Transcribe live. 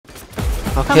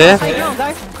Okay. High ground,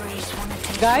 guys.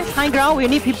 Guys, high ground, we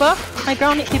need people. High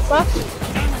ground need people.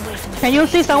 Can you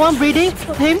see someone breathing?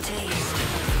 Put him.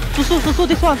 Susu,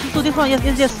 this one. Susu, this one.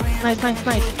 Yes. Nice.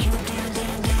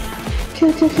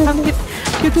 Kill.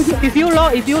 If you low,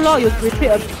 you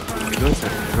retreat.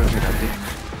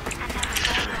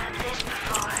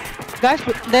 Guys,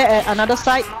 there at another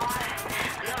side.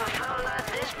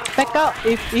 Back out.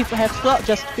 If you have slot,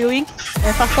 just spewing.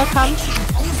 And faster come.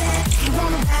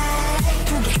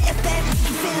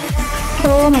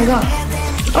 Oh my god.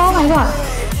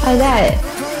 I died.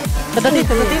 Sedative.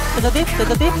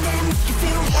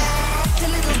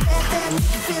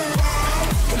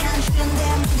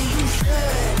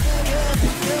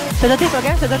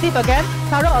 Sedative again.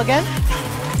 Tarot again.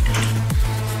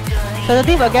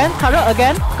 Sedative again. Tarot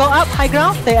again. Go up high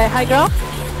ground. Stay at high ground.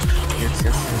 Yes.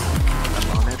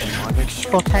 I'm on it.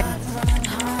 Protect.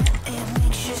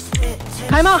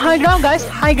 Time out high ground, guys.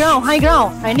 High ground.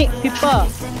 I need people.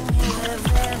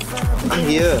 I'm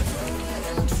here.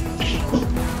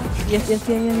 Yes. I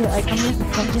come here.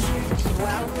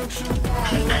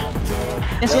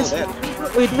 Yes.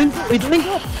 We're doing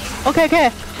good.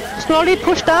 Okay. Slowly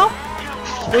push down.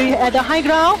 We at the high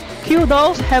ground. Kill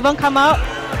those. Haven't come out.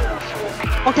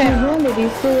 Okay.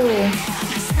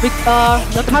 With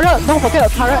the turret, don't forget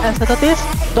the turret and sedative.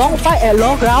 Don't fight at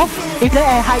low ground. If they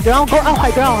at high ground, go out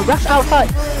high ground. Rush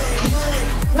outside.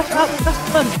 Rush out. Rush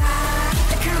run.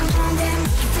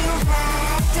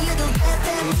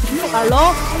 If you are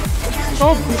low,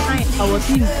 go behind our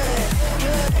team.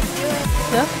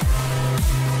 Yeah.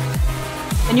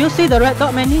 Can you see the red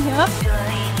dot many here?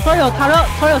 Throw your turret.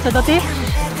 Throw your sedative.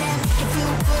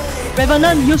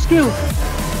 Revenant, use skill.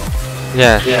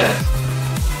 Yeah. Yes,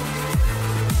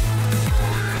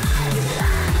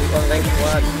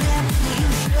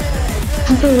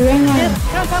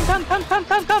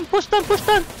 come, push them.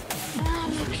 Pushing.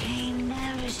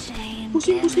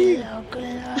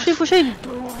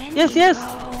 Yes.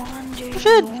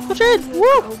 Push it.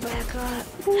 Woo!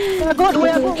 We are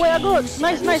good.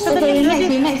 Nice.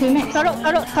 Okay, next.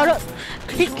 Tarot.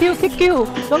 Kick you.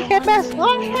 Don't get mess.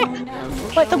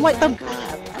 Wait them.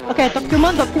 Okay,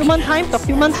 document time.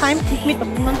 Give me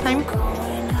document time.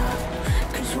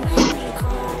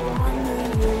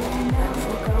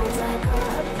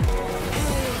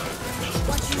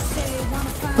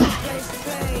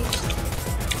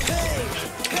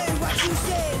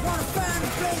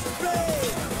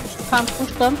 Come,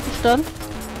 push them.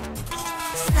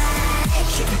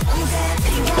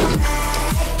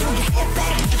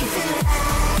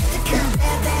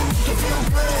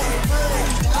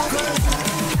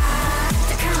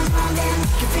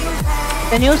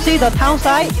 Can you see the town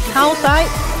side?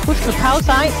 Push to town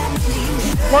side.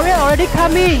 Warrior already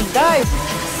coming, guys.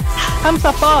 Come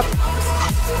support.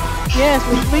 Yes,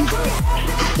 we win.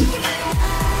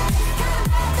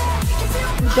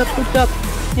 Good job.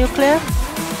 Nuclear.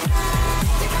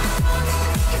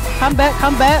 Come back.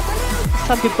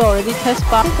 Some people already test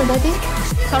bar.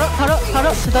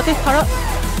 Tarot. Sedative.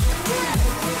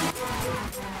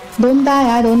 Don't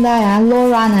die. Low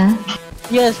run.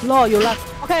 Yes, low, you luck.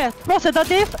 Okay, throw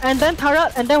sedative and then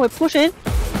turret and then we push in.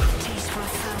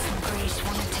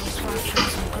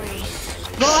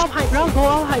 Go out high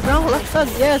ground, Russian,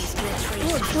 yes.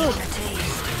 Good.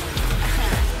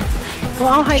 Go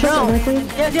out high ground.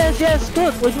 Yes,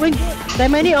 good. We're doing good. There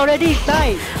many already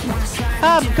died.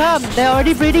 Come, they're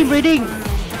already breathing.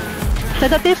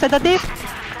 Sedative.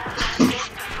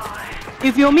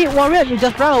 If you meet warrior, you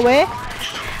just run away.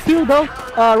 Kill those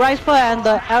rifle and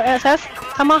the LSS.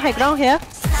 Come on high ground here.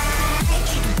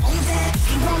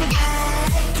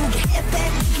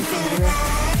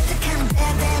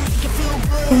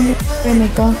 Where may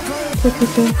go?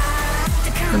 Two.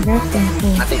 Resting.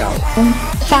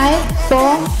 5,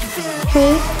 4, 3.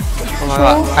 Oh my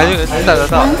god! 得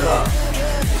到。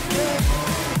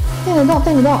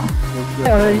变得到。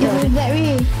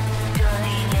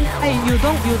 Hey, you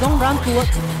don't run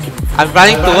towards. I'm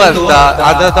running towards the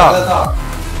other dog.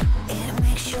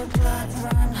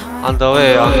 On the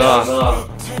way.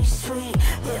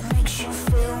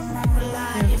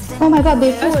 Oh my god,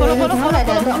 they full already. Cannot let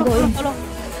the dog go in. Follow.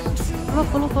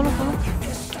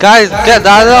 Guys, get the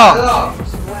other dog.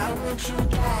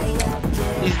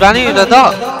 He's running with the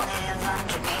dog.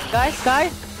 Guys. I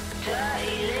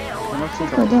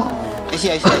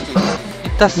see.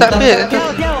 Intercept it.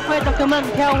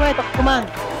 跳会 document.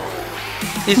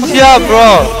 He's here,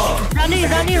 bro. Running to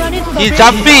the He's bridge.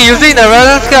 jumping using the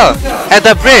roller skill at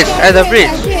the bridge. I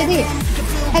see.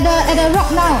 At the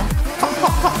rock now.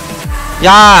 Hop.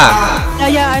 Yeah.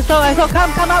 Yeah, I saw.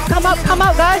 Come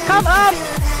up, guys, come up.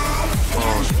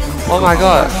 Oh my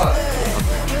god.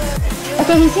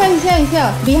 Okay, he's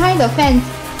here. Behind the fence.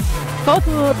 Go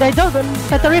to the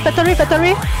factory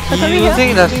He's here.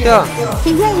 using the skill.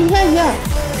 He's here.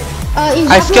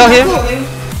 I skill him.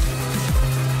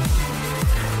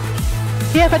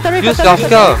 Yeah, factory. Use your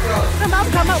skill.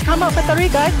 Come out, factory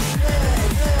guys.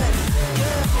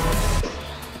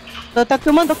 The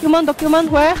document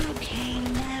where?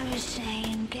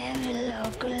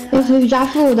 It's with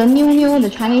Jafu, the new, the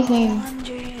Chinese name.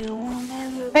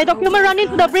 Hey, document running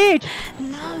to the bridge.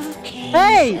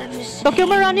 Hey,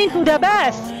 document running to the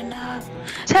base.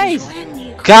 Chase.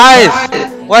 Guys,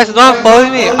 why is not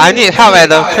following me? I need help at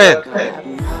the train.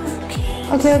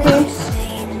 Okay.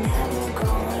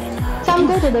 Some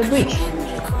go to the bridge.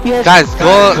 Yes. Guys,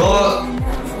 go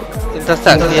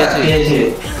intercept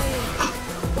PAG.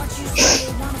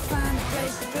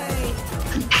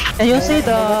 And you see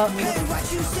the...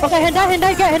 Okay,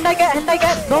 Hendai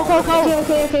get. Go.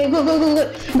 Okay, good.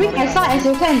 Bring as far as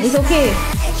you can, it's okay.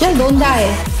 Just don't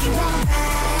die.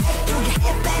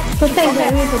 Protect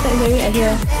Jerry at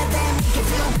here.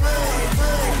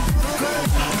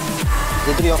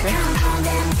 D3 okay?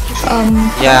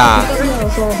 Yeah.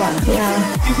 Also, but yeah.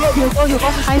 You go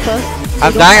high first.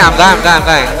 I'm dying.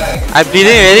 I'm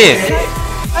bleeding already.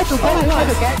 Try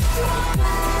to get.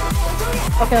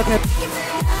 Okay.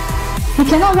 He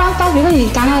cannot run fast because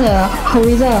he's gonna the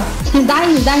horizon. He's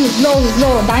dying, he's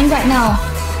low, dying right now.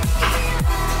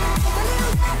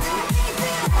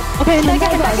 Okay, Hendai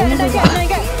get.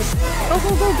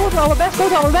 Go to our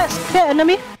best. Clear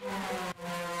enemy.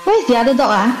 Where's the other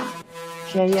dog?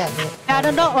 Yeah,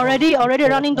 the dog already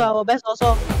running to our base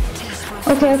also.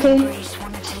 Okay.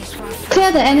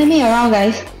 Clear the enemy around,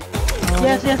 guys.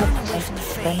 Yes.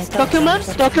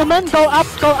 Document, go up.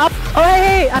 Oh,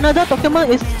 hey, another document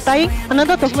is dying.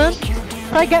 Another document.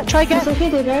 Try get. It's okay,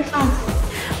 they're very fast.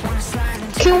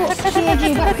 Kill PAG.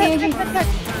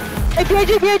 Hey,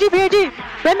 PAG.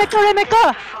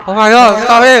 Rainmaker. Oh my god,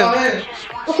 stop him.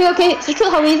 Okay, secure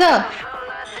horizon.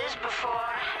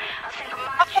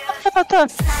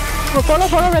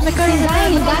 Follow Rainmaker. He's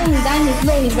dying, he's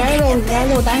low, he's very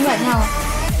low, dying right now.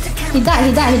 He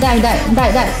died.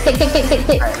 Take.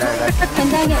 Can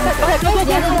die get.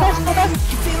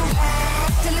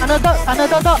 Go.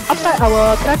 Another dog outside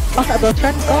our track. Outside the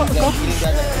track. Go.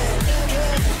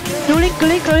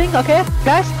 Clearing. Okay,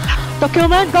 guys.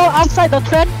 Document. Go outside the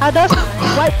train. Others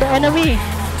wipe the enemy.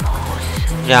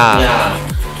 Yeah.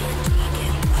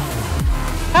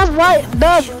 That's white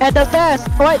dog at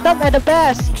the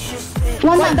best.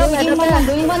 One not going,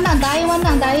 one not dying. One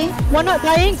not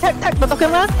dying. Tag the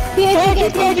document. PAG.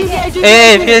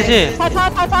 Hey, PAG.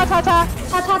 Ta.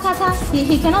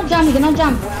 He cannot jump. He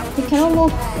cannot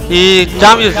move. He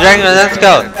jumped his rank, let's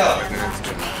go.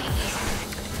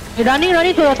 He running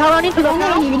to the tower. He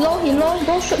low.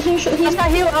 Go shoot him.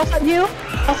 Outside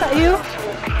you.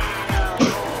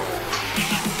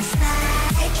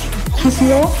 He's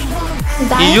low.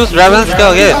 He used Raven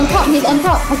skill again. He's on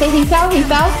top. Okay, he fell.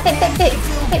 Take.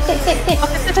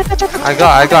 I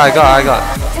got.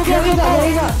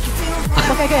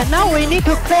 Okay. Now we need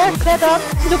to clear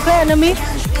enemy.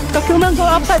 Document go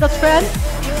outside the train.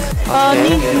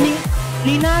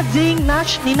 Nina,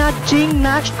 Jing,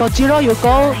 Nash, go zero. You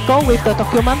go with the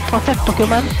document. Protect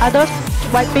document. Others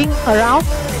wiping around.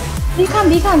 Be calm.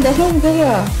 There's no people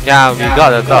here. Yeah, we got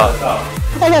the dog.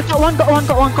 Okay, go one. Okay,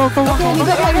 we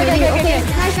got one ready. Okay,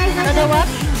 nice. Another one.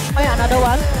 Oh yeah, another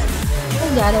one.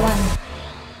 Where's the other one?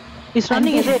 He's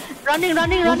running, is it? Running.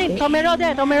 Tomero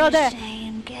there.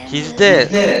 He's dead.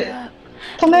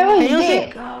 Tomorrow is Can you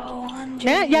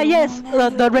dead. Yeah, yes.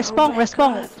 The respawn.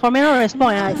 Tomero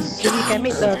respawn. Yeah, we can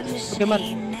meet the document.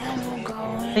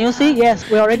 Can you see? Yes,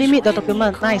 we already meet the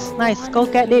document. Nice. Go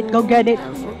get it.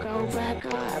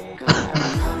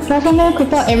 Tomorrow could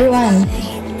tell everyone.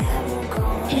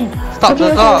 Stop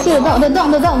the dog. See the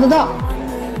dog.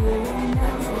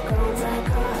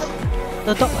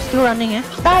 The dog is still running, eh?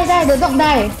 Die, the dog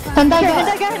die.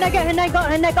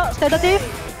 Hendai got sedative.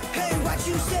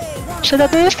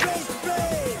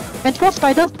 And four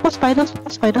spiders.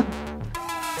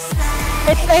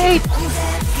 Hey.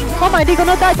 Tom ID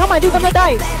gonna die.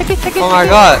 Take it. Oh my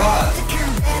god.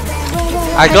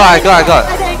 I got.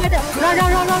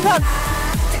 Run.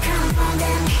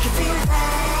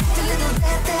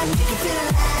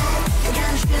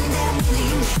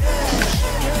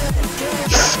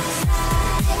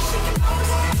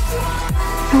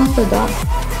 How's the dog?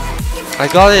 I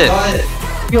got it.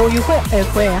 You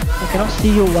where? I cannot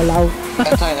see you, walao.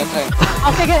 That time.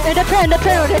 Okay, in the train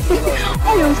already.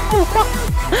 Oh, you so fast.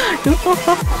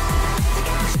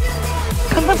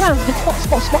 Come.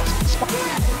 Spot.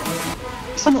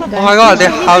 Oh my god, the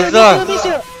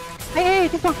houses. Hey,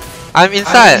 this one. I'm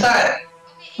inside.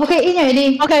 Okay, in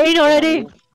already. Okay, in already.